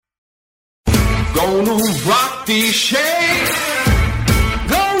Gonna rock these shades.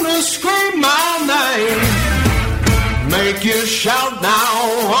 Gonna scream my name. Make you shout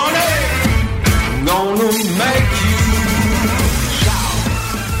now, honey. Gonna make you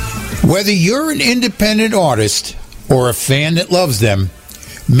shout. Whether you're an independent artist or a fan that loves them,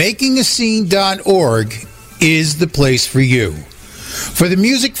 MakingAScene.org is the place for you. For the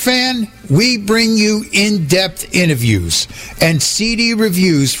music fan, we bring you in-depth interviews and CD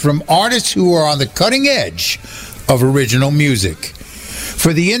reviews from artists who are on the cutting edge of original music.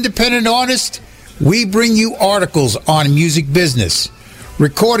 For the independent artist, we bring you articles on music business,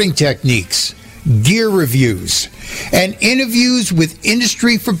 recording techniques, gear reviews, and interviews with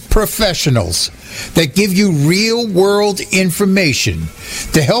industry professionals that give you real-world information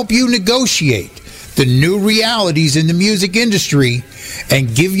to help you negotiate the new realities in the music industry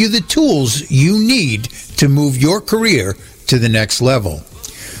and give you the tools you need to move your career to the next level.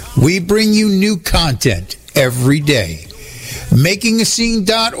 We bring you new content every day.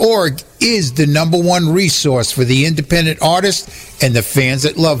 MakingAScene.org is the #1 resource for the independent artists and the fans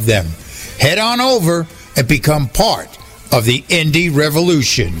that love them. Head on over and become part of the indie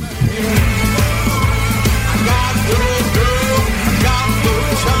revolution.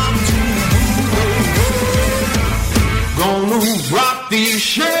 Rock these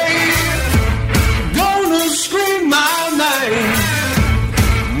shades, gonna scream my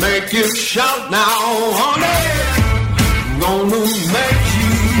name, make you shout now, honey, gonna make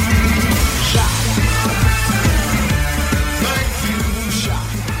you shout, make you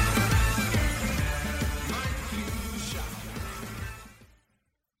shout, make you shout.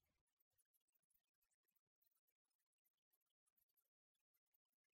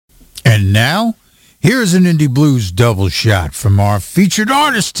 And now, here's an Indie Blues double shot from our featured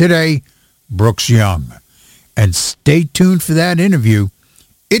artist today, Brooks Young. And stay tuned for that interview.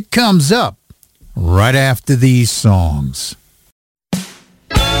 It comes up right after these songs.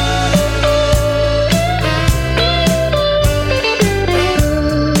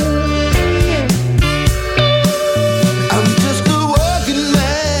 I'm just a working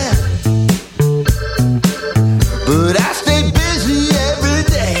man, but I stay busy every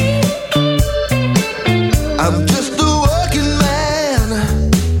day. I'm just a working man.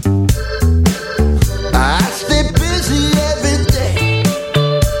 I stay busy every day.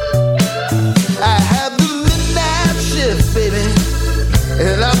 I have the midnight shift, baby,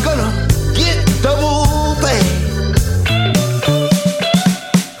 and I'm gonna get double pay.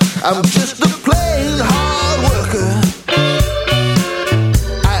 I'm just a plain hard worker.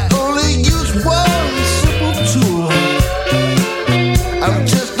 I only use one simple tool. I'm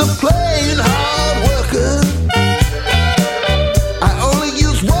just a plain hard worker. I only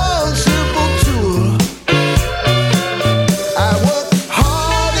use one simple tool. I work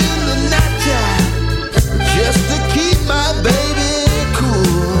hard in the nighttime just to keep my baby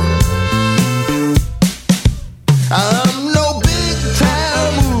cool. I'm no big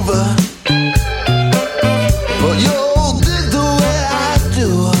time mover, but you'll dig the way I do.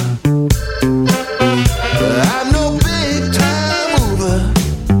 I'm no big time mover,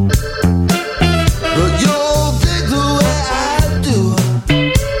 but you'll dig the way I do.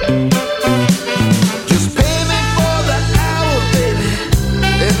 Just pay me for the hour, baby,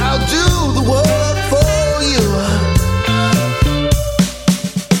 and I'll do the work for you.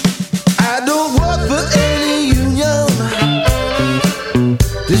 I don't work for any union.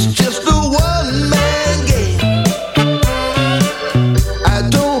 It's just a one-man game. I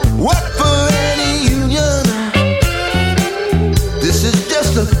don't work for any union. This is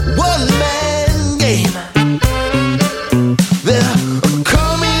just a one-man game. They'll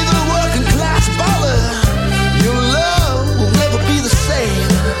call me the working class baller. Your love will never be the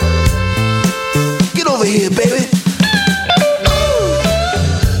same. Get over here, baby. Ooh.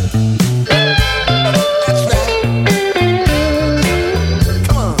 That's right.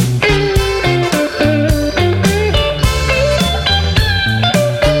 Come on.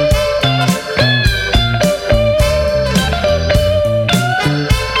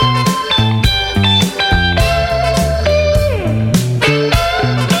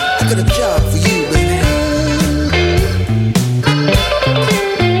 I got a job for you, baby.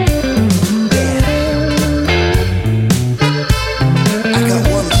 Yeah. I got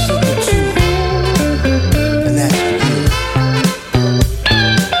one simple tool, and that's for you.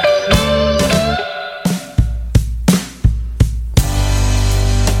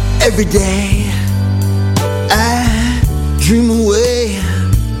 Every day I dream away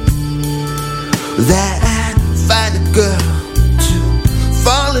that I'd find a girl to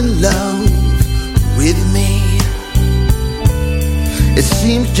fall in love with me. It's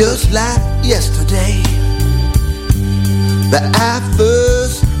seems just like yesterday that I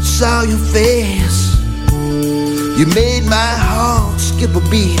first saw your face. You made my heart skip a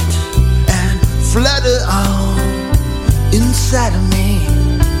beat and flutter on inside of me.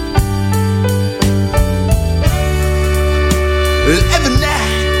 Every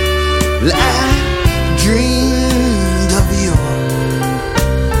night I dreamed of you,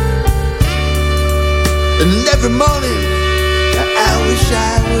 and every morning I wish I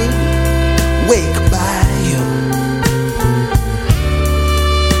would wake by you.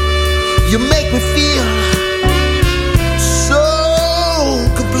 You make me feel so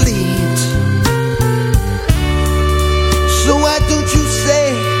complete. So why don't you say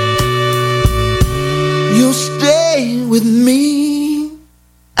you'll stay with me?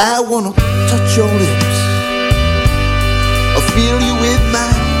 I wanna touch your lips, I'll feel you with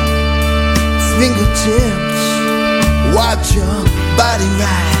my fingertips, watch your body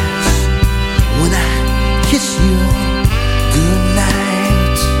rise when I kiss you goodnight.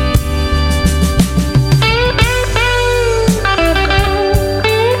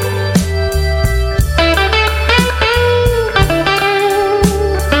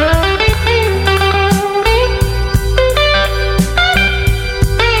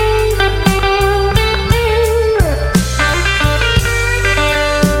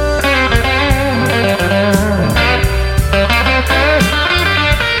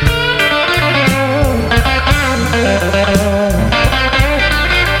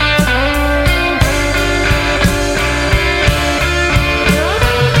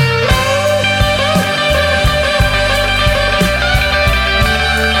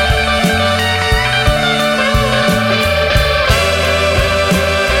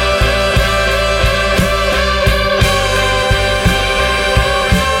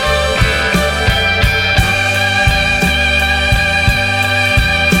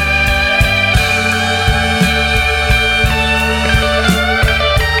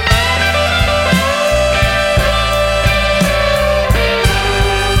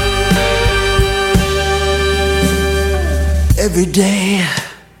 Every day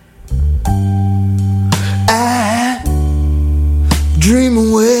I dream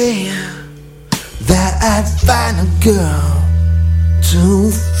away that I'd find a girl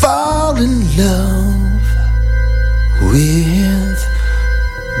to fall in love with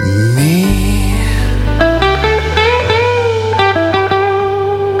me.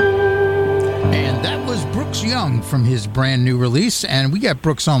 And that was Brooks Young from his brand new release, and we got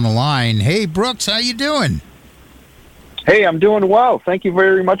Brooks on the line. Hey Brooks, how you doing? Hey, I'm doing well. Thank you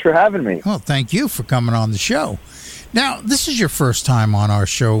very much for having me. Well, thank you for coming on the show. Now, this is your first time on our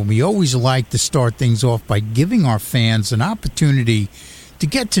show. We always like to start things off by giving our fans an opportunity to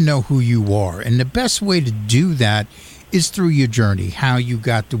get to know who you are. And the best way to do that is through your journey, how you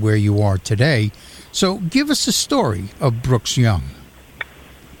got to where you are today. So give us a story of Brooks Young.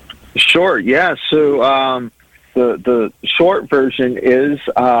 Sure, yeah. So the short version is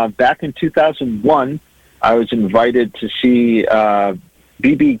back in 2001, I was invited to see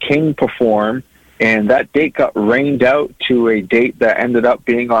B.B. King perform, and that date got rained out to a date that ended up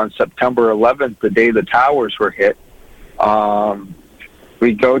being on September 11th, the day the towers were hit.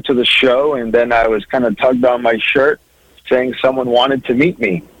 We go to the show, and then I was kind of tugged on my shirt saying someone wanted to meet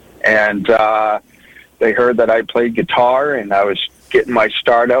me. And they heard that I played guitar, and I was getting my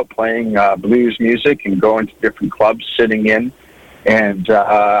start out playing blues music and going to different clubs, sitting in. And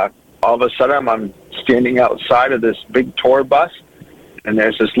all of a sudden, I'm standing outside of this big tour bus, and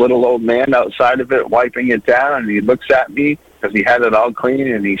there's this little old man outside of it wiping it down, and he looks at me because he had it all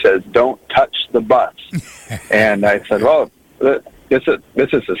clean, and he says, "Don't touch the bus." And I said, "Well, this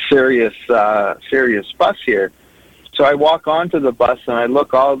is a serious bus here." So I walk onto the bus, and I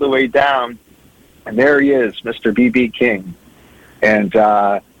look all the way down, and there he is, Mr. B.B. King. And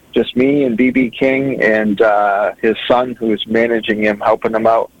just me and B.B. King and his son, who was managing him, helping him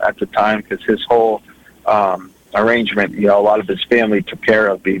out at the time, because his whole arrangement, a lot of his family took care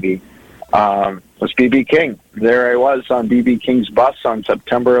of B.B., was B.B. King. There I was on B.B. King's bus on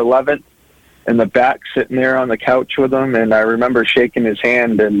September 11th, in the back, sitting there on the couch with him, and I remember shaking his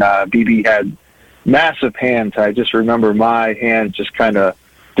hand, and B.B. had massive hands. I just remember my hand just kind of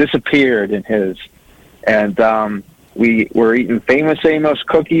disappeared in his. And we were eating Famous Amos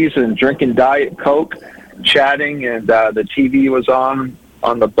cookies and drinking Diet Coke, chatting, and the TV was on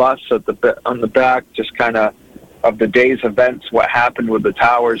the bus on the back, just kind of the day's events, what happened with the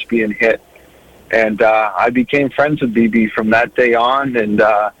towers being hit. And I became friends with BB from that day on. And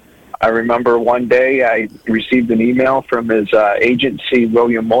I remember one day I received an email from his agency,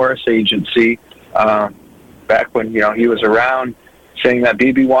 William Morris Agency, back when he was around, saying that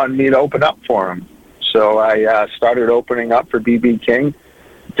BB wanted me to open up for him. So I started opening up for BB King,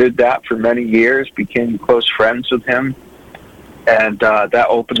 did that for many years, became close friends with him, and that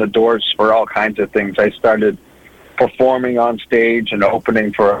opened the doors for all kinds of things. I started performing on stage and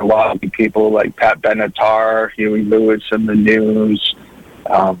opening for a lot of people like Pat Benatar, Huey Lewis and the News,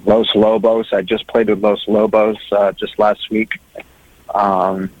 Los Lobos. I just played with Los Lobos just last week.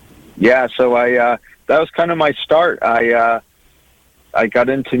 So that was kind of my start. I got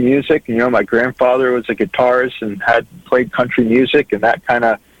into music. You know, my grandfather was a guitarist and had played country music, and that kind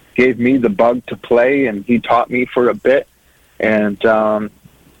of gave me the bug to play, and he taught me for a bit. And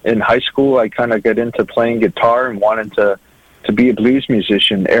in high school, I kind of got into playing guitar and wanted to be a blues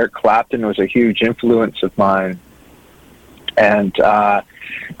musician. Eric Clapton was a huge influence of mine. And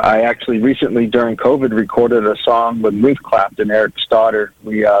I actually recently, during COVID, recorded a song with Ruth Clapton, Eric's daughter.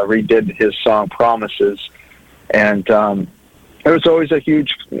 We redid his song Promises. And it was always a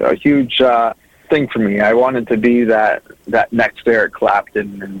huge thing for me. I wanted to be that next Eric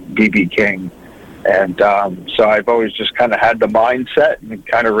Clapton and B.B. King. And so I've always just kind of had the mindset and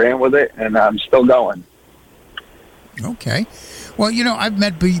kind of ran with it, and I'm still going. Okay. Well, you know, I've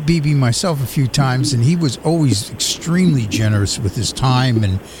met BB myself a few times, and he was always extremely generous with his time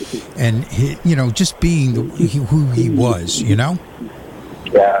and he, you know, just being who he was, you know?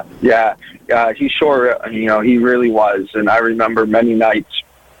 Yeah. He sure, you know, he really was. And I remember many nights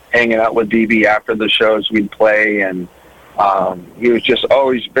hanging out with BB after the shows we'd play, and he was just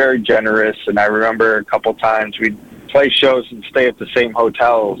always very generous. And I remember a couple times we'd play shows and stay at the same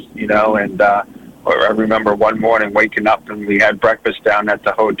hotels, you know, and I remember one morning waking up and we had breakfast down at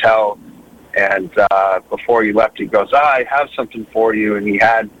the hotel, and before he left, he goes, I have something for you. And he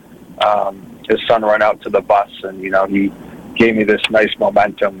had his son run out to the bus, and, you know, he gave me this nice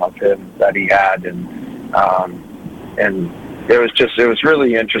momentum of him that he had. And it was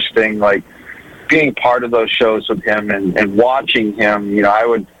really interesting, like, being part of those shows with him and watching him. You know, I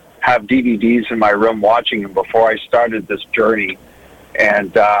would have DVDs in my room watching him before I started this journey.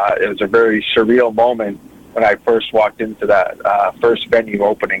 And it was a very surreal moment when I first walked into that first venue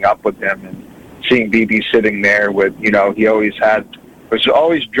opening up with him, and seeing BB sitting there with, you know, he was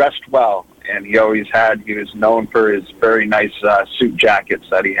always dressed well, and he was known for his very nice suit jackets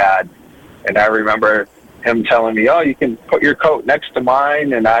that he had. And I remember him telling me, you can put your coat next to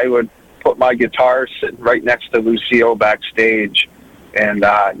mine, and I would put my guitar sitting right next to Lucille backstage. And,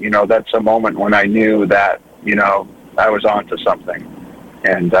 you know, that's a moment when I knew that, you know, I was onto something.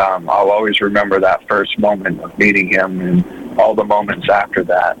 And I'll always remember that first moment of meeting him and all the moments after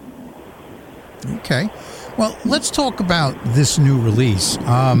that. Okay. Well, let's talk about this new release.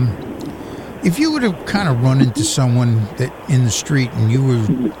 If you were to kind of run into someone that in the street and you were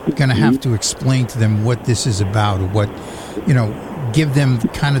going to have to explain to them what this is about, or what, you know, give them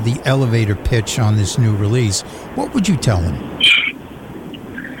kind of the elevator pitch on this new release, what would you tell them?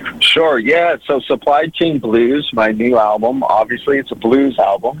 Sure, yeah. So Supply Chain Blues, my new album, obviously it's a blues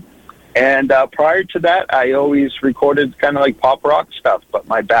album. And prior to that, I always recorded kind of like pop rock stuff, but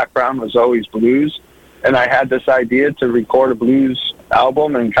my background was always blues. And I had this idea to record a blues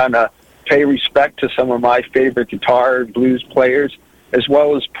album and kind of pay respect to some of my favorite guitar and blues players, as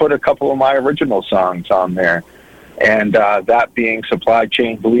well as put a couple of my original songs on there. And that being Supply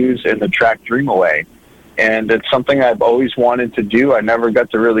Chain Blues and the track Dream Away. And it's something I've always wanted to do. I never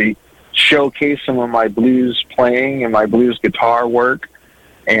got to really showcase some of my blues playing and my blues guitar work.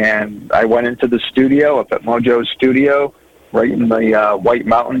 And I went into the studio up at Mojo's studio right in the White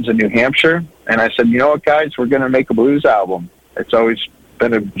Mountains in New Hampshire. And I said, you know what, guys, we're going to make a blues album. It's always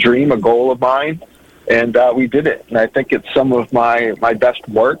been a dream, a goal of mine. And we did it. And I think it's some of my best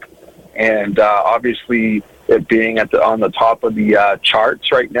work. And obviously it being on the top of the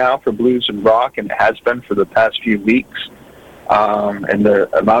charts right now for blues and rock, and it has been for the past few weeks. And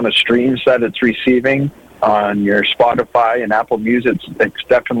the amount of streams that it's receiving on your Spotify and Apple Music, it's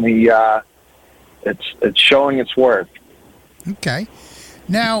definitely it's showing its worth. Okay.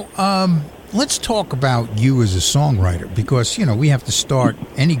 Now, let's talk about you as a songwriter, because, you know, we have to start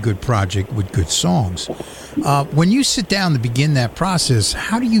any good project with good songs. When you sit down to begin that process,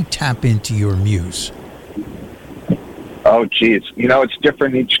 how do you tap into your muse? Oh, geez. You know, it's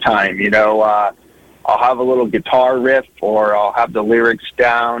different each time. You know, I'll have a little guitar riff, or I'll have the lyrics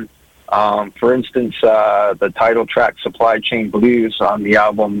down. For instance, the title track, Supply Chain Blues, on the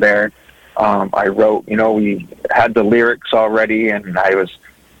album there, I wrote, you know, we had the lyrics already, and I was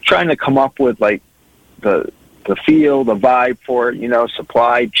trying to come up with, like, the feel, the vibe for it, you know,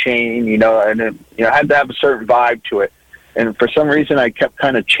 supply chain, you know, and it, you know, had to have a certain vibe to it. And for some reason, I kept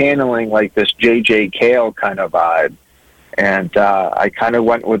kind of channeling, like, this J.J. Cale kind of vibe. And I kind of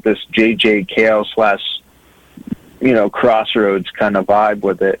went with this J.J. Cale / Crossroads kind of vibe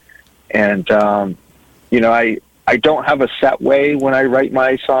with it. And, I don't have a set way when I write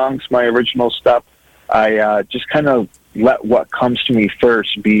my songs, my original stuff. I just kind of let what comes to me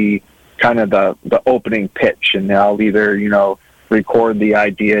first be kind of the opening pitch, and I'll either, record the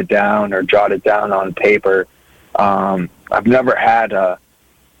idea down or jot it down on paper. I've never had a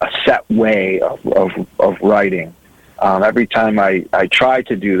set way of writing. Every time I try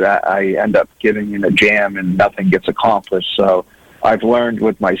to do that, I end up getting in a jam and nothing gets accomplished. So I've learned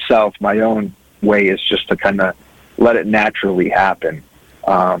with myself, my own way is just to kind of let it naturally happen.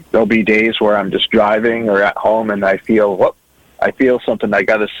 There'll be days where I'm just driving or at home and I feel something. I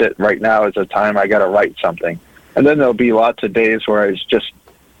got to sit right now is the time I got to write something. And then there'll be lots of days where it's just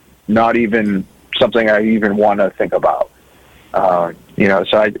not even something I even want to think about. So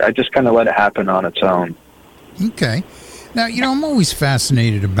I just kind of let it happen on its own. Okay. Now, I'm always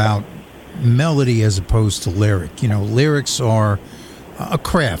fascinated about melody as opposed to lyric. Lyrics are a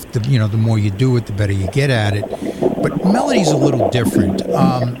craft. The more you do it, the better you get at it. But melody's a little different.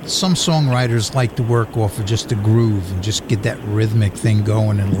 Some songwriters like to work off of just a groove and just get that rhythmic thing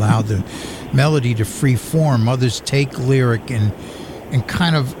going and allow the melody to free form. Others take lyric and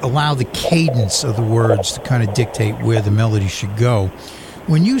kind of allow the cadence of the words to kind of dictate where the melody should go.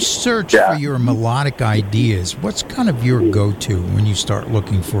 When you search for your melodic ideas, what's kind of your go-to when you start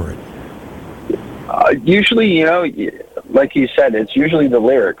looking for it? Usually, like you said, it's usually the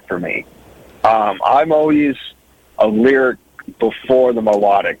lyric for me. I'm always a lyric before the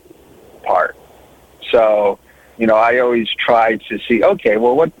melodic part. So, I always try to see, okay,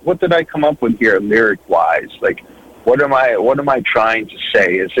 well, what did I come up with here lyric-wise? Like, what am I trying to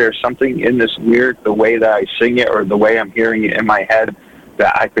say? Is there something in this lyric, the way that I sing it or the way I'm hearing it in my head,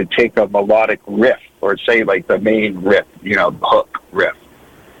 that I could take a melodic riff or say like the main riff, hook riff,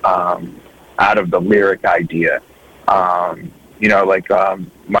 out of the lyric idea?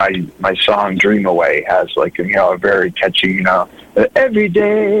 My song Dream Away has like, a very catchy, every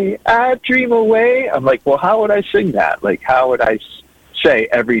day I dream away. I'm like, well, how would I sing that? Like, how would I say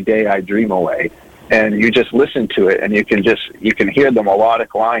every day I dream away? And you just listen to it and you can hear the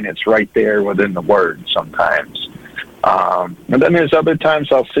melodic line. It's right there within the words sometimes. And then there's other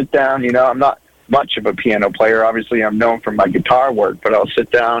times I'll sit down, I'm not much of a piano player. Obviously I'm known for my guitar work, but I'll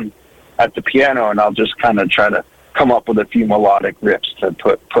sit down at the piano and I'll just kind of try to come up with a few melodic riffs to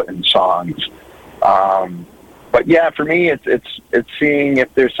put in songs. But yeah, for me, it's seeing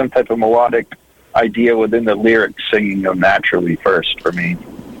if there's some type of melodic idea within the lyrics, singing them naturally first for me.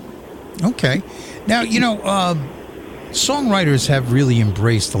 Okay. Now, songwriters have really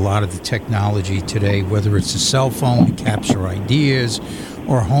embraced a lot of the technology today, whether it's a cell phone to capture ideas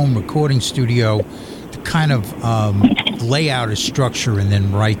or a home recording studio to kind of lay out a structure and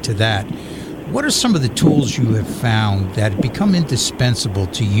then write to that. What are some of the tools you have found that have become indispensable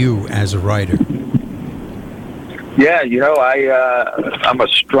to you as a writer? Yeah, I'm a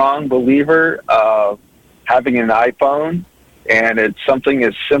strong believer of having an iPhone, and it's something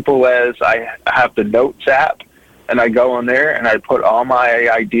as simple as I have the Notes app, and I go in there and I put all my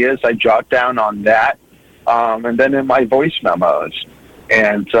ideas, I jot down on that, and then in my voice memos.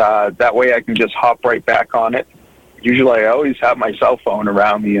 And that way I can just hop right back on it. Usually I always have my cell phone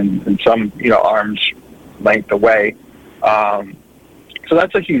around me in some, arm's length away. So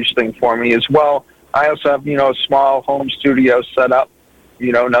that's a huge thing for me as well. I also have, a small home studio set up,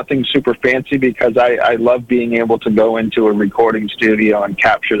 nothing super fancy because I love being able to go into a recording studio and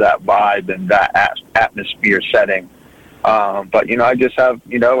capture that vibe and that atmosphere setting. But, I just have,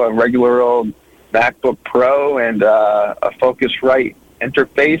 a regular old MacBook Pro and a Focusrite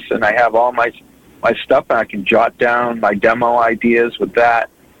interface, and I have all my stuff, and I can jot down my demo ideas with that.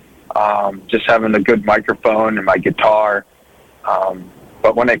 Just having a good microphone and my guitar.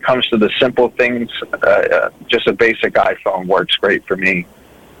 But when it comes to the simple things, just a basic iPhone works great for me.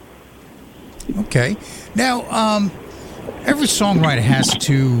 Okay. Now, every songwriter has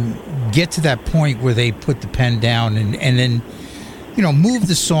to get to that point where they put the pen down and then, move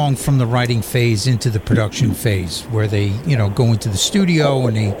the song from the writing phase into the production phase where they, go into the studio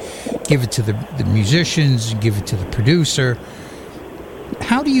and they give it to the musicians, give it to the producer.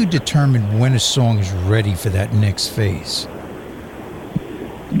 How do you determine when a song is ready for that next phase?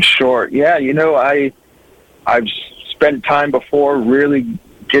 Sure. Yeah, I've spent time before really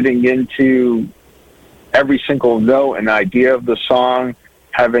getting into every single note and idea of the song,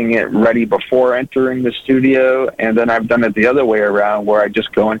 having it ready before entering the studio, and then I've done it the other way around where I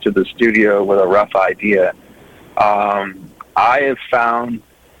just go into the studio with a rough idea. I have found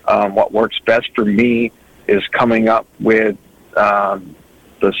what works best for me is coming up with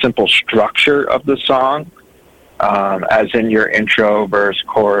the simple structure of the song, as in your intro, verse,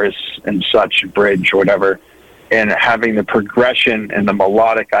 chorus, and such, bridge, or whatever, and having the progression and the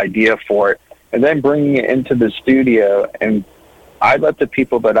melodic idea for it, and then bringing it into the studio. And I let the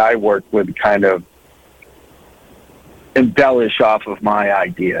people that I work with kind of embellish off of my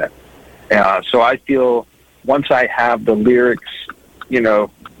idea. So I feel once I have the lyrics,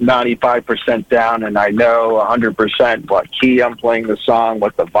 95% down, and I know 100% what key I'm playing the song,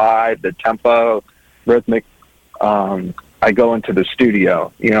 what the vibe, the tempo, rhythmic, I go into the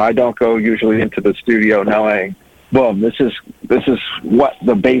studio. I don't go usually into the studio knowing, boom, this is what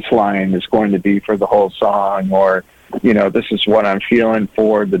the bass line is going to be for the whole song, or this is what I'm feeling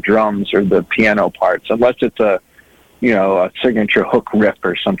for the drums or the piano parts, unless it's a signature hook riff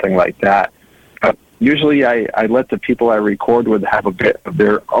or something like that. But usually I let the people I record with have a bit of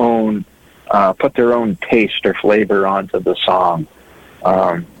their own, put their own taste or flavor onto the song.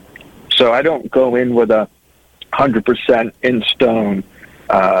 So I don't go in with a 100% in stone,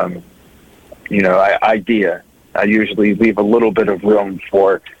 idea. I usually leave a little bit of room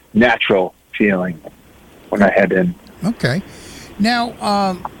for natural feeling when I head in. Okay.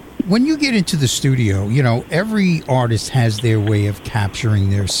 Now, when you get into the studio, every artist has their way of capturing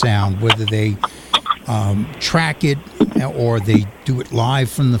their sound, whether they track it or they do it live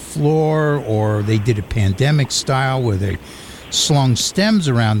from the floor, or they did a pandemic style where they slung stems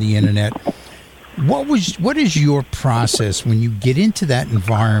around the internet. What is your process when you get into that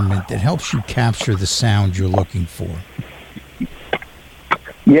environment that helps you capture the sound you're looking for?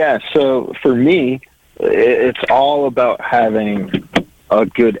 Yeah, so for me, it's all about having a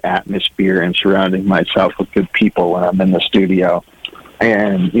good atmosphere and surrounding myself with good people when I'm in the studio.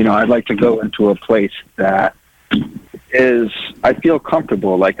 And, I'd like to go into a place that I feel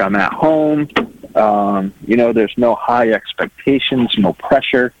comfortable, like I'm at home. There's no high expectations, no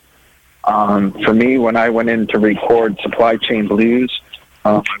pressure. For me, when I went in to record Supply Chain Blues,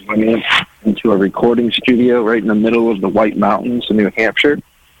 I went into a recording studio right in the middle of the White Mountains in New Hampshire,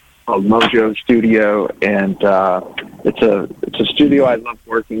 called Mojo Studio, and it's a studio I love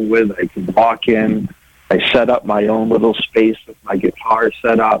working with. I can walk in, I set up my own little space with my guitar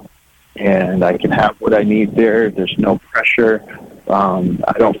set up, and I can have what I need there. There's no pressure.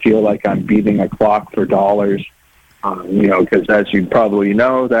 I don't feel like I'm beating a clock for dollars, because as you probably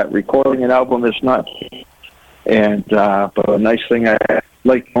know, that recording an album is not. And but a nice thing I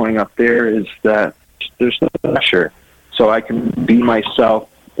like going up there is that there's no pressure, so I can be myself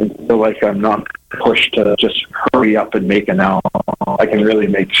and feel like I'm not pushed to just hurry up and make an album. I can really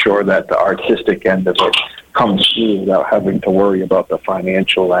make sure that the artistic end of it comes through without having to worry about the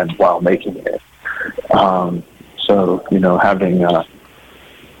financial end while making it. So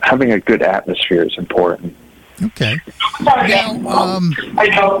having a good atmosphere is important. Okay. Now,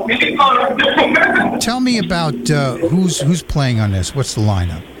 tell me about who's playing on this. What's the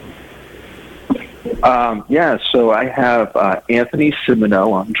lineup? So I have Anthony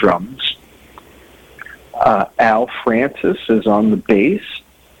Simino on drums. Al Francis is on the bass.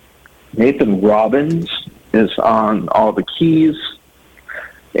 Nathan Robbins is on all the keys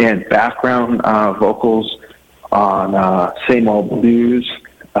and background vocals on Same Old Blues.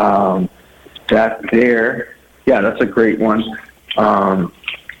 That's a great one.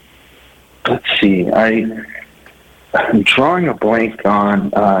 Let's see. I'm drawing a blank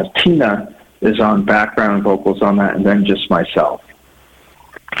on Tina is on background vocals on that, and then just myself.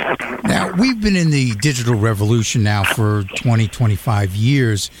 Now, we've been in the digital revolution now for 20, 25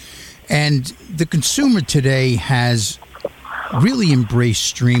 years, and the consumer today has really embraced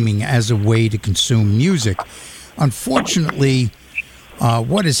streaming as a way to consume music. Unfortunately,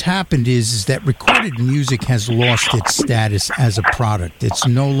 what has happened is that recorded music has lost its status as a product. It's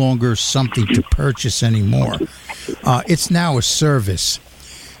no longer something to purchase anymore. It's now a service.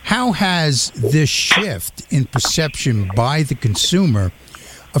 How has this shift in perception by the consumer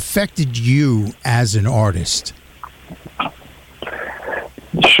affected you as an artist?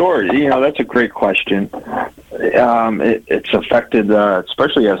 Sure. That's a great question. It's affected,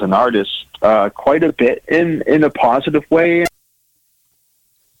 especially as an artist, quite a bit in a positive way.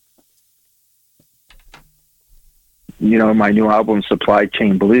 My new album, Supply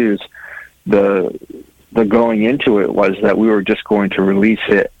Chain Blues, the going into it was that we were just going to release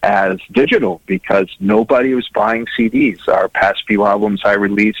it as digital because nobody was buying CDs. Our past few albums I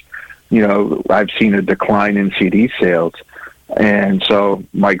released, I've seen a decline in CD sales. And so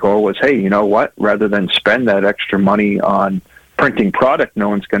my goal was, hey, you know what? Rather than spend that extra money on printing product no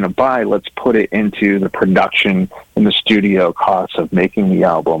one's going to buy, let's put it into the production and the studio costs of making the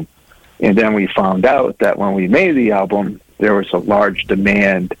album. And then we found out that when we made the album, there was a large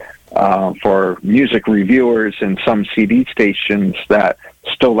demand for music reviewers and some CD stations that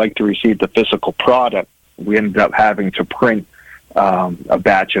still like to receive the physical product. We ended up having to print a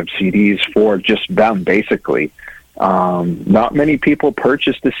batch of CDs for just them, basically. Not many people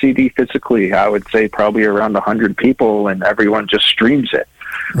purchase the CD physically. I would say probably around 100 people, and everyone just streams it.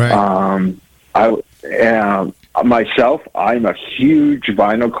 Right. Myself, I'm a huge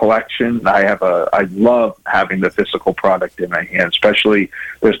vinyl collection. I love having the physical product in my hand, especially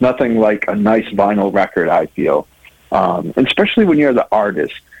there's nothing like a nice vinyl record, I feel. And especially when you're the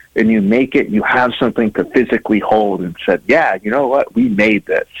artist and you make it, you have something to physically hold and said, yeah, you know what, we made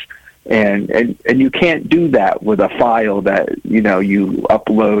this. And you can't do that with a file that, you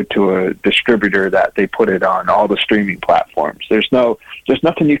upload to a distributor that they put it on all the streaming platforms. There's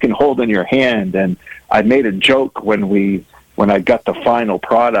nothing you can hold in your hand. And I made a joke when I got the final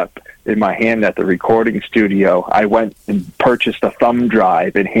product in my hand at the recording studio. I went and purchased a thumb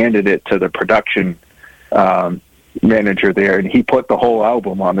drive and handed it to the production manager there, and he put the whole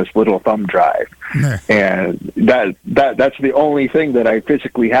album on this little thumb drive. And that's the only thing that I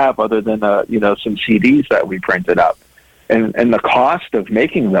physically have other than some CDs that we printed up. And the cost of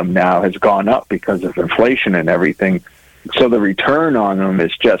making them now has gone up because of inflation and everything. So the return on them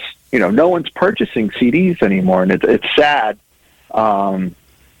is just, no one's purchasing CDs anymore, and it's sad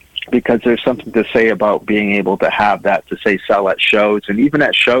because there's something to say about being able to have that to say sell at shows, and even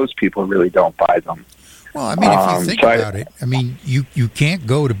at shows people really don't buy them. Well, I mean, if you think about it, I mean, you can't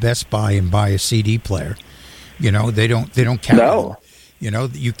go to Best Buy and buy a CD player. They don't carry them.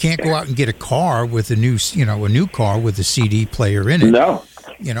 You can't go out and get a car with a new car with a CD player in it. No.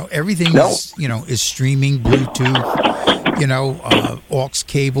 Everything is streaming, Bluetooth, aux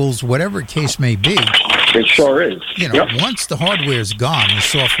cables, whatever the case may be. It sure is. Once the hardware is gone, the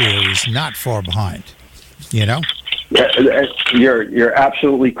software is not far behind. You're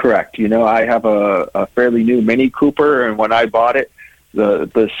absolutely correct. I have a fairly new Mini Cooper, and when I bought it,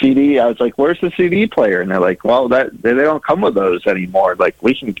 the CD, I was like, "Where's the CD player?" And they're like, "Well, they don't come with those anymore. Like,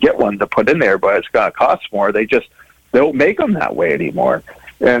 we can get one to put in there, but it's going to cost more. They don't make them that way anymore."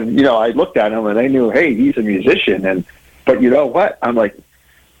 And I looked at him, and I knew, hey, he's a musician, but you know what? I'm like,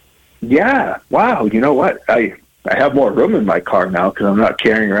 yeah, wow. You know what? I have more room in my car now because I'm not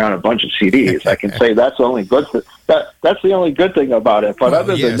carrying around a bunch of CDs. I can say that's the only good. That's the only good thing about it. But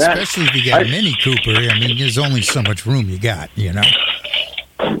other than that, especially if you get a Mini Cooper, I mean, there's only so much room you got.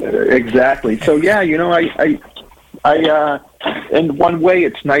 Exactly. So yeah, I in one way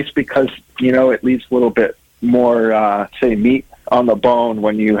it's nice because it leaves a little bit more say meat on the bone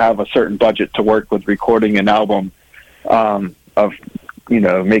when you have a certain budget to work with recording an album of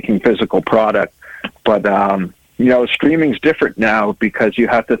making physical product. But streaming's different now because you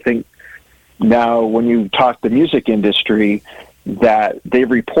have to think now when you talk the music industry that they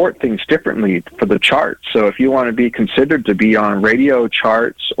report things differently for the charts. So if you want to be considered to be on radio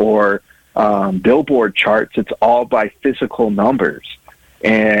charts or Billboard charts, it's all by physical numbers.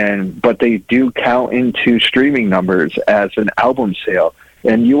 But they do count into streaming numbers as an album sale.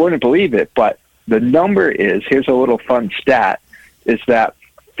 And you wouldn't believe it, but the number is, here's a little fun stat, is that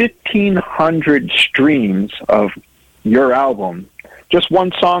 1,500 streams of your album, just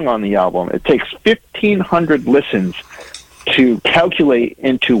one song on the album, it takes 1,500 listens to calculate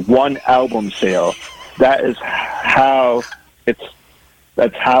into one album sale. That's how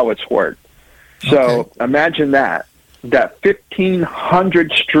it's worked. So imagine that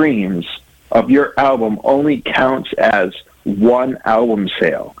 1,500 streams of your album only counts as one album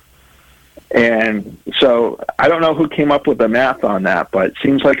sale. And so I don't know who came up with the math on that, but it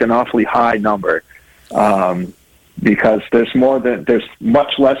seems like an awfully high number because there's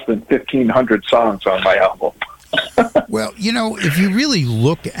much less than 1,500 songs on my album. Well, if you really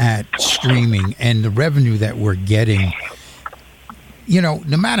look at streaming and the revenue that we're getting, no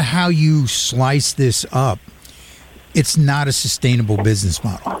matter how you slice this up, it's not a sustainable business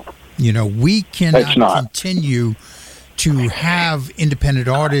model. We cannot continue to have independent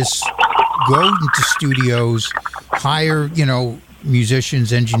artists go into studios, hire,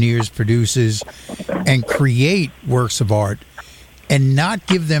 musicians, engineers, producers, and create works of art and not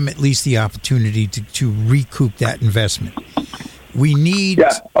give them at least the opportunity to recoup that investment. We need...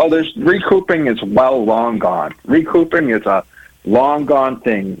 Yeah. Oh, recouping is long gone. Recouping is a long gone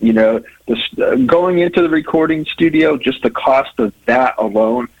thing. Going into the recording studio, just the cost of that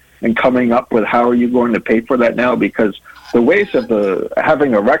alone and coming up with how are you going to pay for that now, because the ways of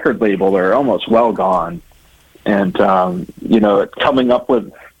having a record label are almost well gone. And, coming up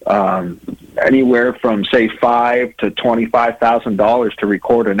with anywhere from say $5,000 to $25,000 to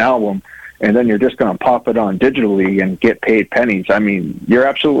record an album, and then you're just going to pop it on digitally and get paid pennies. I mean, you're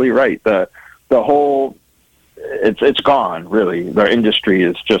absolutely right. The whole it's gone. Really, the industry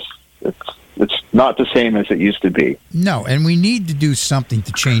is just it's not the same as it used to be. No, and we need to do something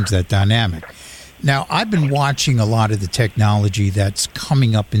to change that dynamic. Now, I've been watching a lot of the technology that's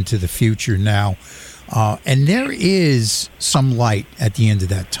coming up into the future now, and there is some light at the end of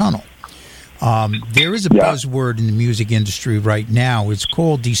that tunnel. There is a buzzword in the music industry right now. It's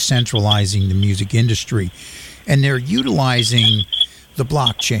called decentralizing the music industry, and they're utilizing the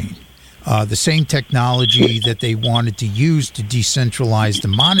blockchain, the same technology that they wanted to use to decentralize the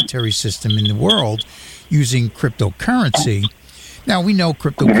monetary system in the world using cryptocurrency. Now, we know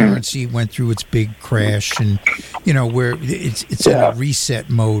cryptocurrency went through its big crash, and, where it's in a reset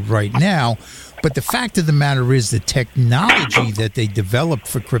mode right now. But the fact of the matter is the technology that they developed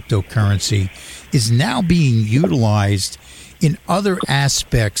for cryptocurrency is now being utilized in other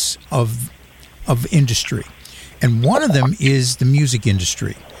aspects of industry. And one of them is the music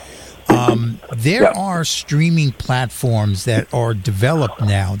industry. There are streaming platforms that are developed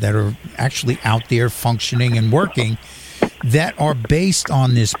now that are actually out there functioning and working that are based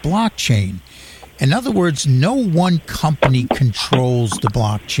on this blockchain. In other words, no one company controls the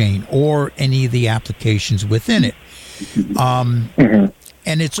blockchain or any of the applications within it.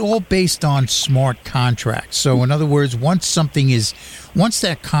 And it's all based on smart contracts. So in other words, once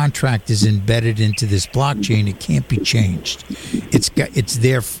that contract is embedded into this blockchain, it can't be changed. It's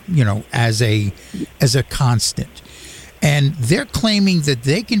there, as a constant. And they're claiming that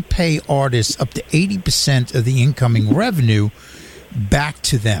they can pay artists up to 80% of the incoming revenue back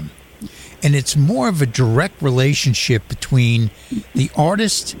to them. And it's more of a direct relationship between the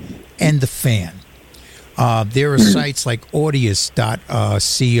artist and the fan. There are sites like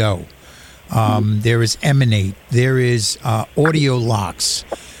Audius.co. There is Emanate. There is Audiolocks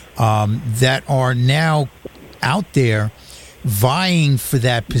that are now out there vying for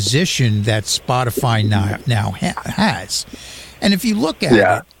that position that Spotify now has. And if you look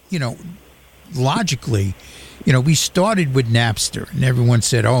at it, logically, we started with Napster, and everyone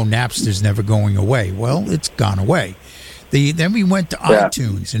said, "Oh, Napster's never going away." Well, it's gone away. Then we went to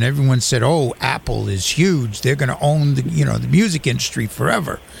iTunes, and everyone said, "Oh, Apple is huge. They're going to own the music industry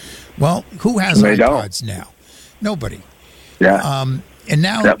forever." Well, who has iPods now? Nobody. Yeah. And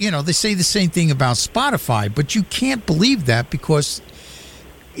now, they say the same thing about Spotify, but you can't believe that because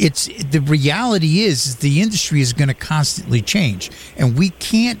the reality is the industry is going to constantly change, and we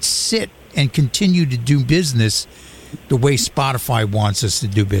can't sit and continue to do business the way Spotify wants us to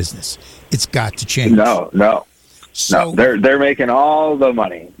do business. It's got to change. No. So they're making all the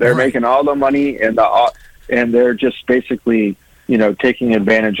money. They're making all the money, and they're just basically taking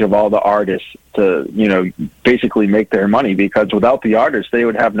advantage of all the artists to basically make their money, because without the artists, they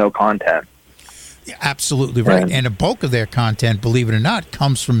would have no content. Yeah, absolutely right. And a bulk of their content, believe it or not,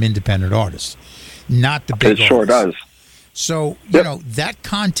 comes from independent artists, not the big artists. It sure does. So that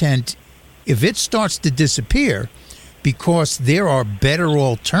content, if it starts to disappear because there are better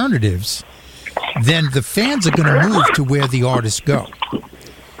alternatives, then the fans are going to move to where the artists go.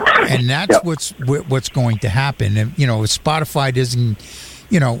 And that's what's going to happen. And, if Spotify doesn't,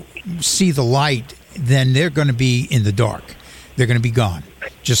 see the light, then they're going to be in the dark. They're going to be gone,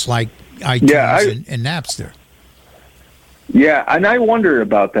 just like iTunes and Napster. Yeah, and I wonder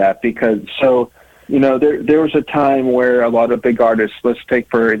about that because, there was a time where a lot of big artists, let's take,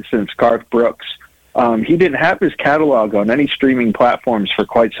 for instance, Garth Brooks, he didn't have his catalog on any streaming platforms for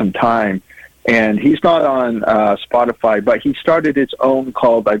quite some time. And he's not on Spotify, but he started his own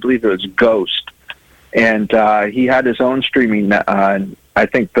called, I believe it was Ghost. And he had his own streaming. I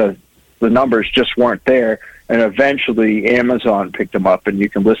think the numbers just weren't there. And eventually Amazon picked him up, and you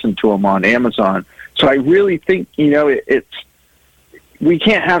can listen to him on Amazon. So I really think, we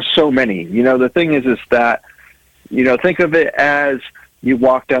can't have so many. The thing is that, think of it as you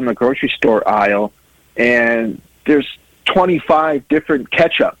walk down the grocery store aisle, and there's 25 different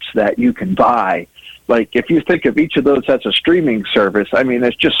ketchups that you can buy. Like, if you think of each of those as a streaming service, I mean,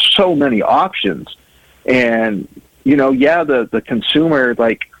 there's just so many options. And, the consumer,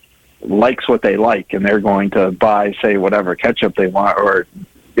 likes what they like, and they're going to buy, say, whatever ketchup they want, or,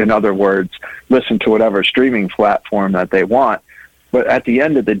 in other words, listen to whatever streaming platform that they want. But at the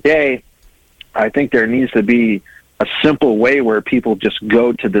end of the day, I think there needs to be a simple way where people just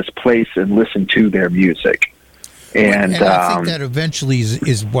go to this place and listen to their music. And I think that eventually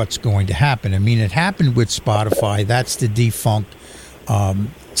is what's going to happen. I mean, it happened with Spotify. That's the defunct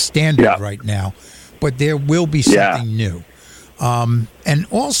standard right now. But there will be something new. And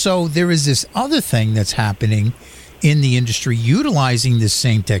also, there is this other thing that's happening in the industry utilizing this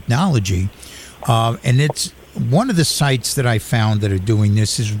same technology. And it's one of the sites that I found that are doing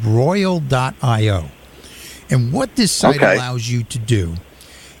this is Royal.io. And what this site allows you to do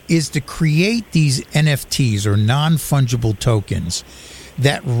is to create these NFTs or non-fungible tokens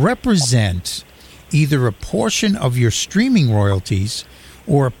that represent either a portion of your streaming royalties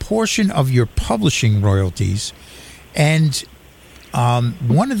or a portion of your publishing royalties. And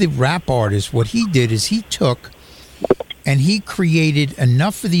one of the rap artists, what he did is he took and he created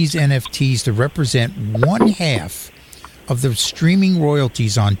enough of these NFTs to represent 1/2 of the streaming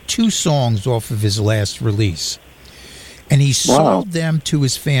royalties on 2 songs off of his last release. And he sold them to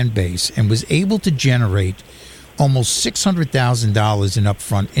his fan base and was able to generate almost $600,000 in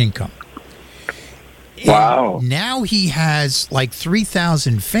upfront income. Wow. And now he has like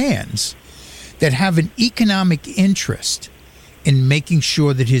 3,000 fans that have an economic interest in making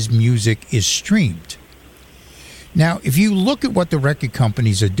sure that his music is streamed. Now, if you look at what the record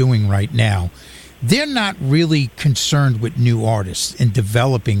companies are doing right now, they're not really concerned with new artists and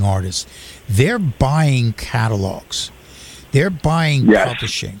developing artists. They're buying catalogs. They're buying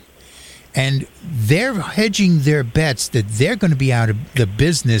publishing. And they're hedging their bets that they're going to be out of the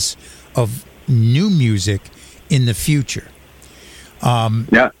business of new music in the future.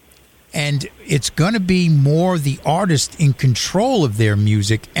 And it's going to be more the artist in control of their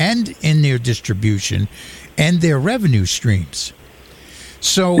music and in their distribution and their revenue streams.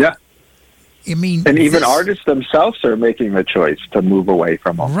 So, I mean... And even artists themselves are making the choice to move away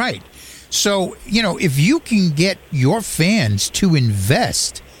from them. Right. So, you know, if you can get your fans to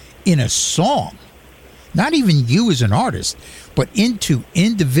invest in a song, not even you as an artist, but into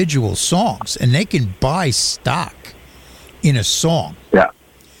individual songs, and they can buy stock in a song. Yeah.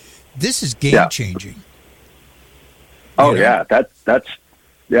 This is game changing. Oh, yeah. That's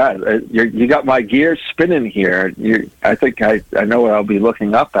you got my gears spinning here. I think I know what I'll be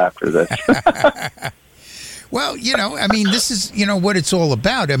looking up after this. Well, you know, I mean, this is, you know, what it's all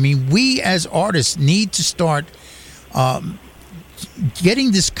about. I mean, we as artists need to start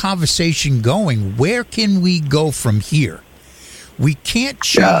getting this conversation going. Where can we go from here? We can't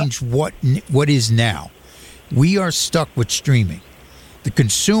change what is now. We are stuck with streaming. The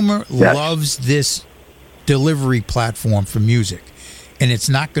consumer loves this delivery platform for music, and it's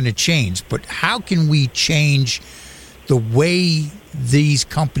not going to change. But how can we change the way these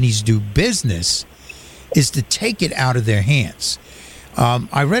companies do business is to take it out of their hands.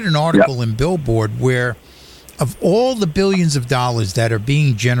 I read an article in Billboard where of all the billions of dollars that are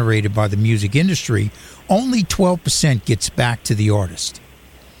being generated by the music industry, only 12% gets back to the artist.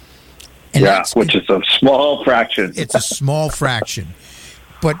 And which is a small fraction. It's a small fraction.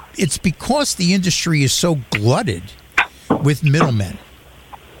 But it's because the industry is so glutted with middlemen.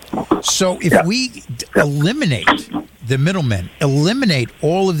 So if we eliminate the middlemen, eliminate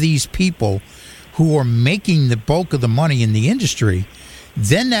all of these people who are making the bulk of the money in the industry,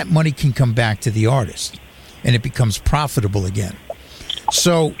 then that money can come back to the artist and it becomes profitable again.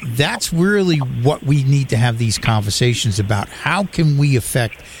 So that's really what we need to have these conversations about. How can we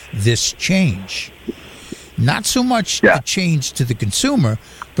affect this change? Not so much the change to the consumer,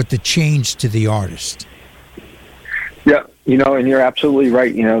 but the change to the artist. Yeah, you know, and you're absolutely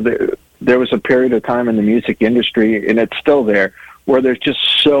right. You know, there was a period of time in the music industry, and it's still there, where there's just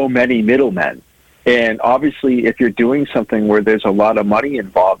so many middlemen. And obviously, if you're doing something where there's a lot of money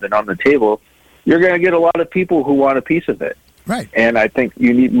involved and on the table, you're going to get a lot of people who want a piece of it. Right. And I think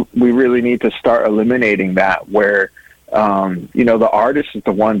we really need to start eliminating that, where you know, the artist is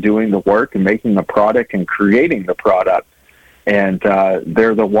the one doing the work and making the product and creating the product, and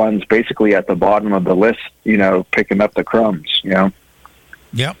they're the ones basically at the bottom of the list, you know, picking up the crumbs. You know.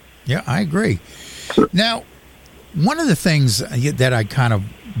 Yep. Yeah, I agree. Now, one of the things that I kind of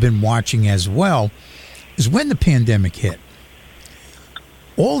been watching as well is when the pandemic hit,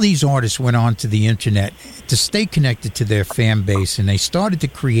 all these artists went onto the internet to stay connected to their fan base, and they started to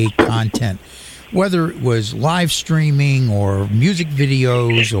create content, whether it was live streaming or music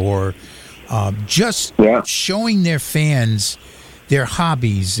videos or just showing their fans their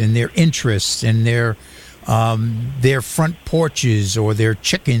hobbies and their interests and their front porches or their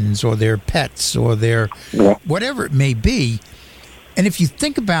chickens or their pets or their whatever it may be. And if you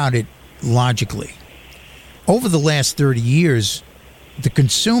think about it logically, over the last 30 years, the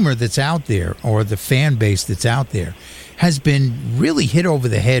consumer that's out there or the fan base that's out there has been really hit over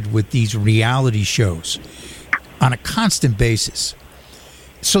the head with these reality shows on a constant basis.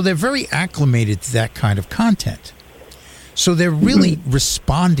 So they're very acclimated to that kind of content. So they're really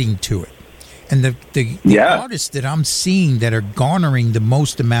responding to it. And the artists that I'm seeing that are garnering the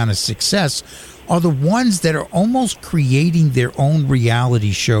most amount of success are the ones that are almost creating their own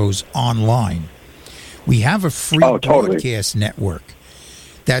reality shows online. We have a free broadcast network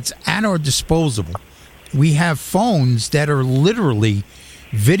that's at our disposal. We have phones that are literally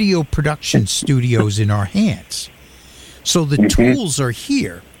video production studios in our hands. So the tools are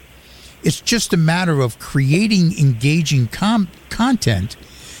here. It's just a matter of creating engaging content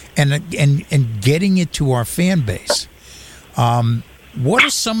and getting it to our fan base. What are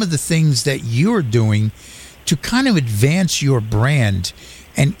some of the things that you're doing to kind of advance your brand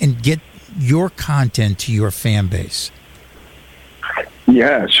and get your content to your fan base?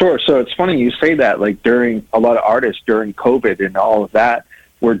 Yeah, sure. So it's funny you say that, like during a lot of artists during COVID and all of that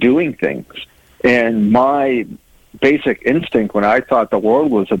were doing things. And my basic instinct when I thought the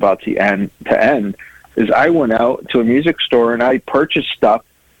world was about to end is I went out to a music store and I purchased stuff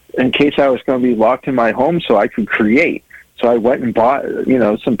in case I was going to be locked in my home so I could create. So I went and bought,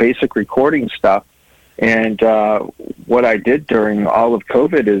 some basic recording stuff. And what I did during all of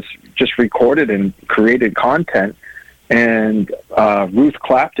COVID is just recorded and created content. And Ruth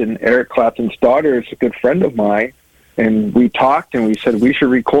Clapton, Eric Clapton's daughter, is a good friend of mine. And we talked and we said we should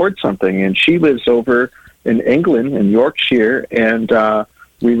record something. And she lives over in England, in Yorkshire. And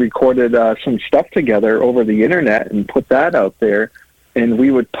we recorded some stuff together over the internet and put that out there. And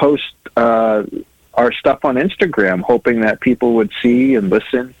we would post our stuff on Instagram, hoping that people would see and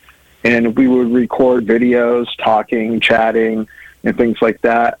listen. And we would record videos, talking, chatting, and things like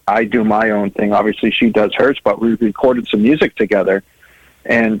that. I do my own thing. Obviously, she does hers, but we recorded some music together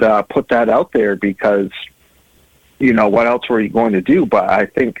and put that out there because, what else were you going to do? But I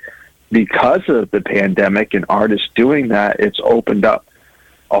think because of the pandemic and artists doing that, it's opened up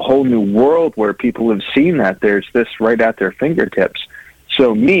a whole new world where people have seen that there's this right at their fingertips.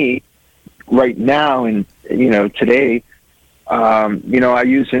 So me, right now and, today, I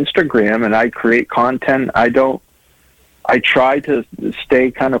use Instagram and I create content. I try to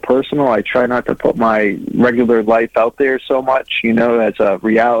stay kind of personal. I try not to put my regular life out there so much, as a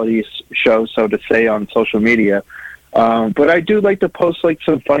reality show, so to say, on social media. But I do like to post like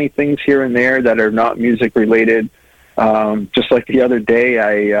some funny things here and there that are not music related. Just like the other day,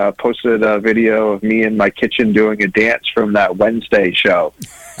 I posted a video of me in my kitchen doing a dance from that Wednesday show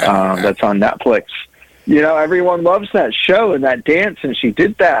that's on Netflix. Everyone loves that show and that dance, and she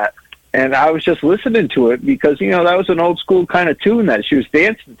did that. And I was just listening to it because, that was an old school kind of tune that she was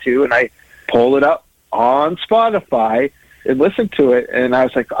dancing to. And I pulled it up on Spotify and listened to it. And I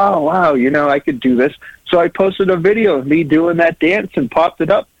was like, oh, wow, I could do this. So I posted a video of me doing that dance and popped it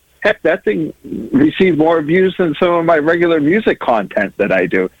up. Heck, that thing received more views than some of my regular music content that I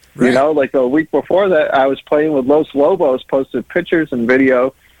do. Right. Like a week before that, I was playing with Los Lobos, posted pictures and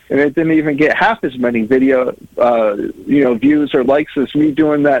video, and it didn't even get half as many video, views or likes as me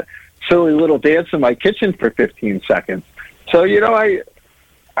doing that silly little dance in my kitchen for 15 seconds. So,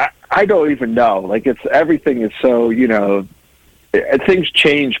 I don't even know. Like, everything is so, things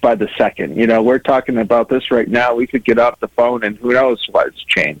change by the second. We're talking about this right now. We could get off the phone and who knows what's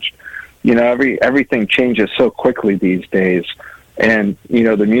changed. Everything changes so quickly these days. And,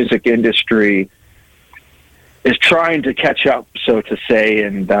 the music industry is trying to catch up, so to say.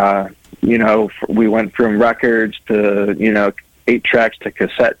 And, we went from records to, 8 tracks to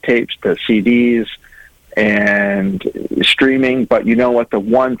cassette tapes to CDs and streaming. But you know what? The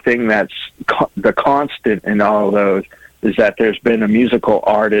one thing that's the constant in all of those is that there's been a musical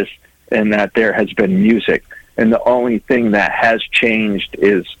artist and that there has been music. And the only thing that has changed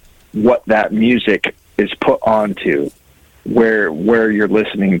is what that music is put onto, where you're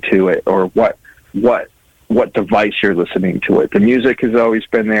listening to it, or what device you're listening to it. The music has always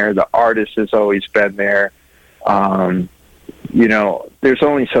been there. The artist has always been there. There's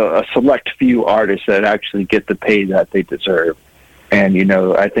only a select few artists that actually get the pay that they deserve. And,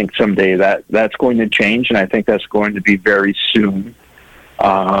 I think someday that's going to change, and I think that's going to be very soon.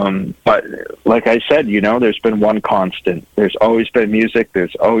 But like I said, there's been one constant. There's always been music.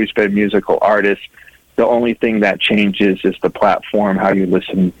 There's always been musical artists. The only thing that changes is the platform, how you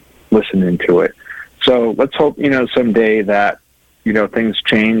listen into it. So let's hope, someday that, things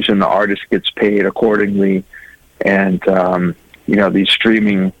change and the artist gets paid accordingly. And, these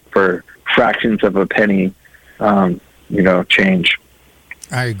streaming for fractions of a penny, change.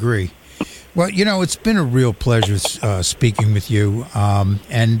 I agree. Well, it's been a real pleasure speaking with you.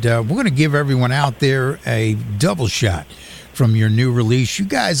 And we're going to give everyone out there a double shot from your new release. You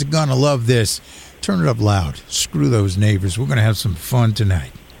guys are going to love this. Turn it up loud. Screw those neighbors. We're going to have some fun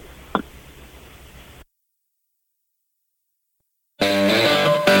tonight.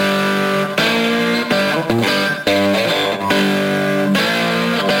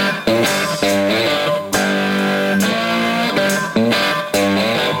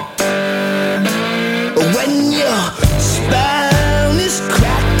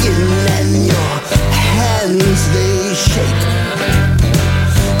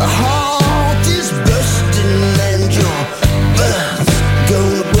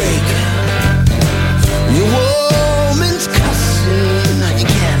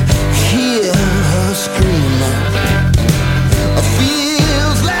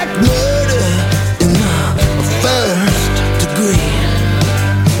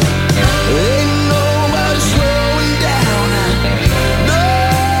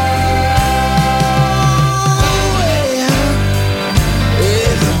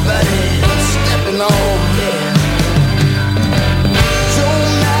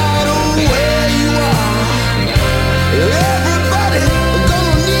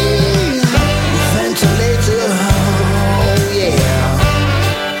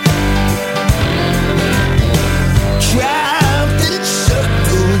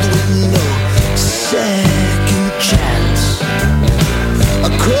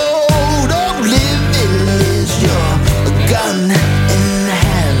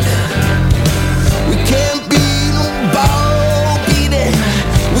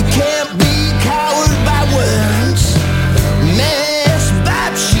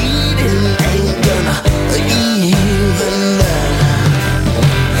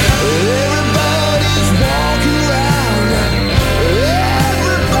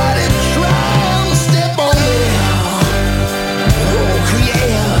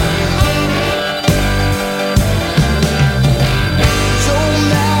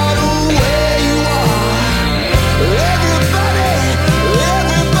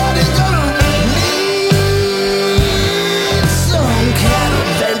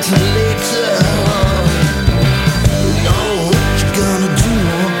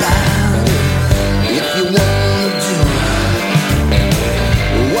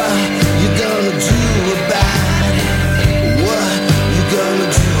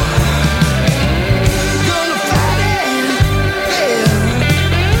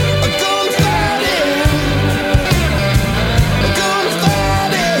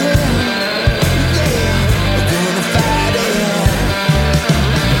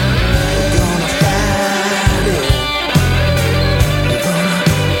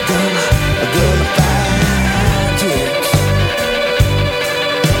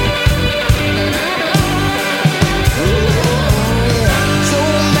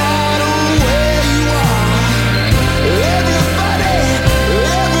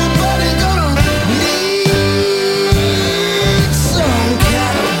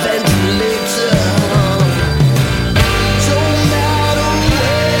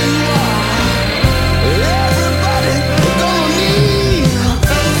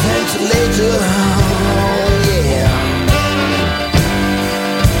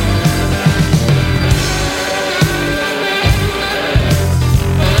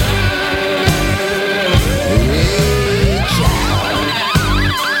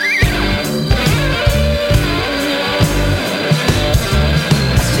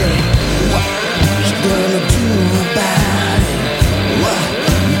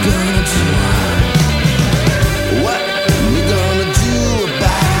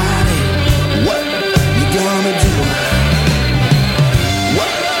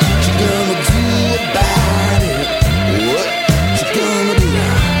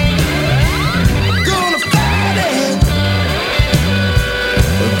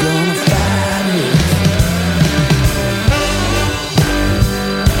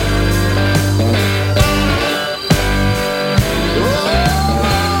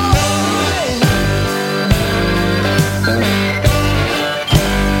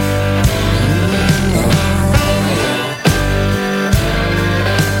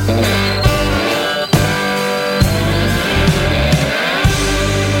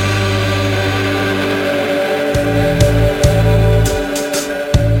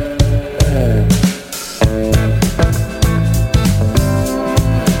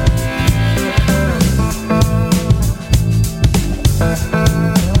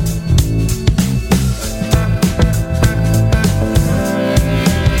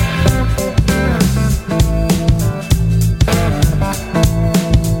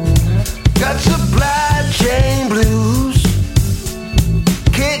 Got supply chain blues.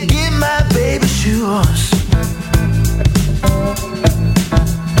 Can't get my baby shoes.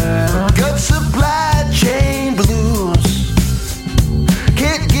 Got supply chain blues.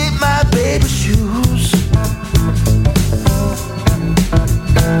 Can't get my baby shoes.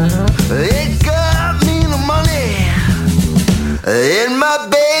 Ain't got me no money, and my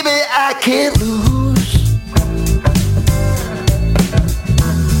baby I can't lose.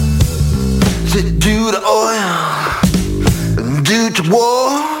 Due to oil, due to war,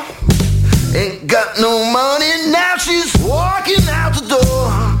 ain't got no money, now she's walking out the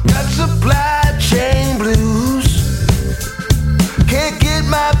door. Got supply chain blues, can't get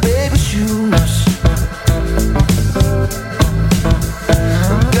my baby shoes.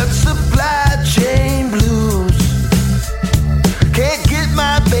 Got supply chain blues, can't get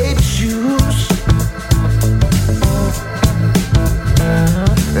my baby shoes.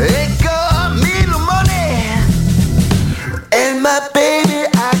 Ain't got me no money, and my baby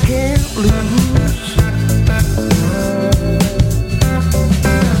I can't lose.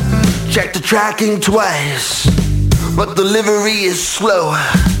 Check the tracking twice, but delivery is slow.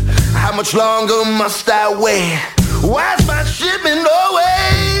 How much longer must I wait? Why's my shipment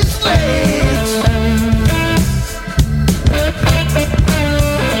always late?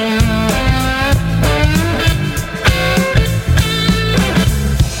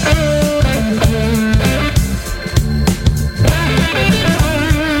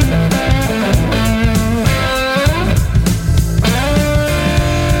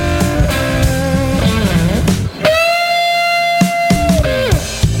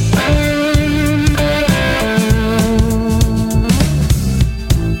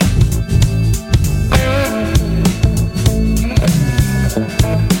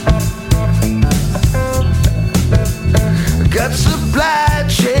 Got supply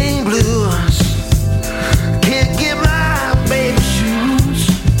chain blues, can't get my baby shoes.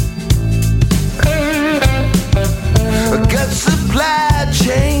 Got supply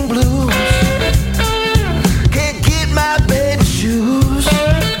chain blues, can't get my baby shoes.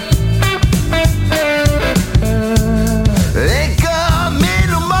 Ain't got me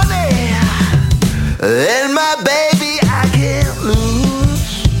no money, and my baby I can't lose.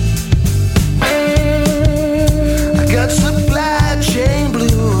 Got supply chain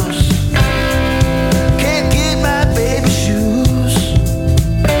blues, can't get my baby shoes.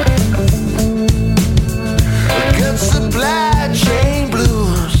 Got supply chain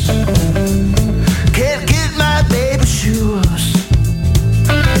blues, can't get my baby shoes.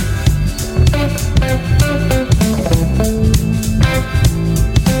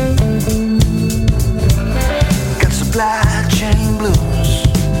 Got supply chain blues.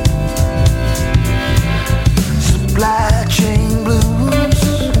 Supply chain blues.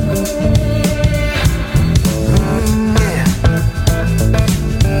 Yeah.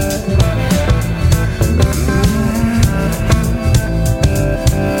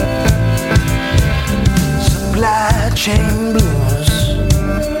 Supply chain blues.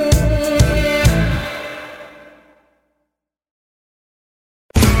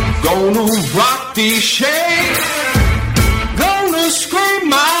 Gonna rock these shades, gonna scream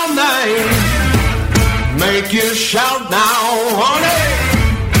my name, make you shout now,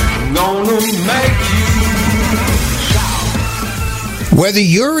 honey, gonna make you shout. Whether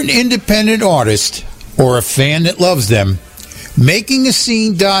you're an independent artist or a fan that loves them,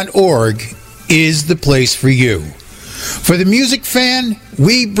 MakingAScene.org is the place for you. For the music fan,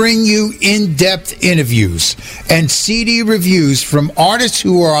 we bring you in-depth interviews and CD reviews from artists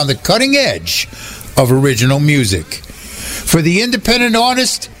who are on the cutting edge of original music. For the independent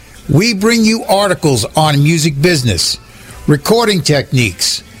artist, we bring you articles on music business, recording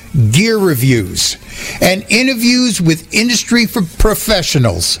techniques, gear reviews, and interviews with industry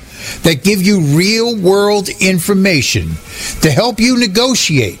professionals that give you real-world information to help you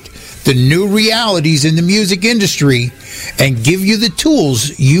negotiate the new realities in the music industry and give you the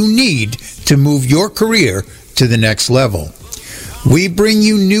tools you need to move your career to the next level. We bring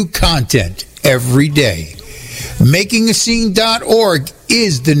you new content every day. MakingAScene.org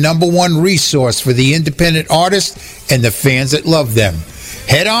is the #1 resource for the independent artists and the fans that love them.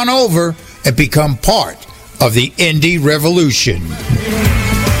 Head on over and become part of the indie revolution.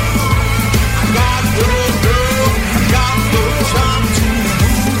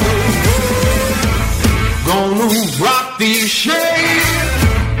 Rock these shades,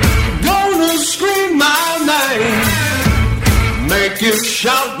 gonna scream my name, make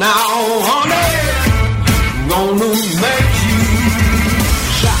shout now, honey. Gonna make